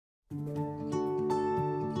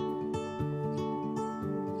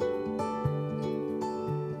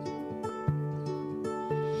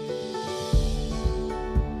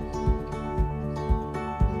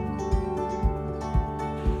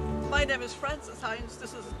name is Francis Hines.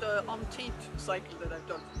 This is the umpteenth cycle that I've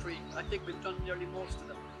done for free. I think we've done nearly most of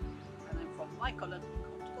them. And I'm from Michaelin,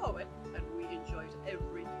 Corrib, and we enjoy it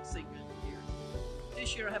every single year.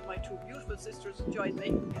 This year I have my two beautiful sisters join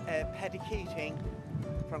me. Paddy Keating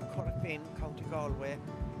from Corrib, County Galway,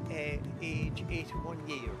 age 81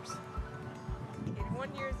 years.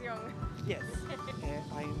 81 years young. Yes,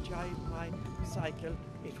 I enjoyed my cycle.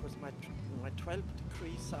 It was my 12th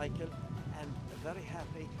Croí cycle, and very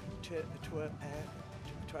happy to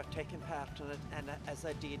have taken part in it, and as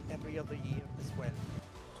I did every other year as well.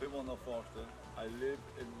 I live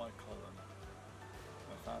in Michaelin.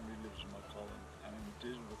 My family lives in Michaelin, and I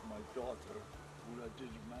did it with my daughter, who I did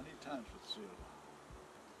many times with Sarah.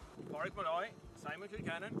 Corrib, Simon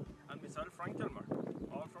Kilcannon, and myself, Frank Kilmer,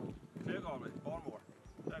 all from Croí, Balmore.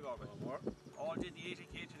 All did the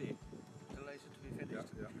 80k today. Delighted to be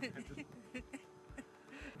finished. Yeah.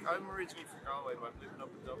 I'm originally from Galway, but I'm living up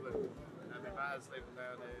in Dublin, and my dad's living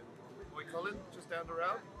down in Michaelin, just down the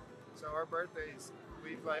road. So our birthdays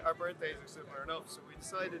are similar enough. So we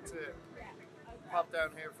decided to pop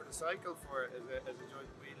down here for the cycle for it as a joint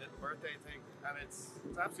wee little birthday thing, and it's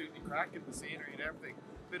absolutely cracking, the scenery and everything.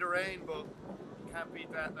 Bit of rain, but can't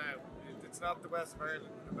beat that now. It's not the west of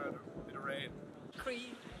Ireland without a bit of rain.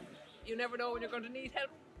 Croí, you never know when you're going to need help,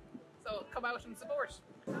 so come out and support.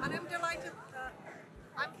 And I'm delighted,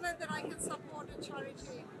 I'm glad that I can support the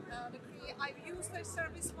charity, the Croí. I've used their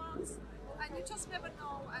service once, and you just never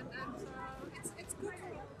know, and it's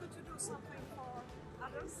good to do something for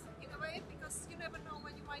others in a way, because you never know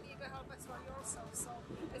when you might need the help as well yourself. So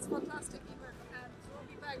it's fantastic event, and we'll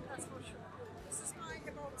be back, that's for sure. This is my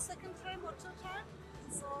about second time or third time,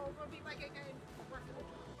 so we'll be back again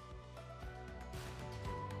definitely.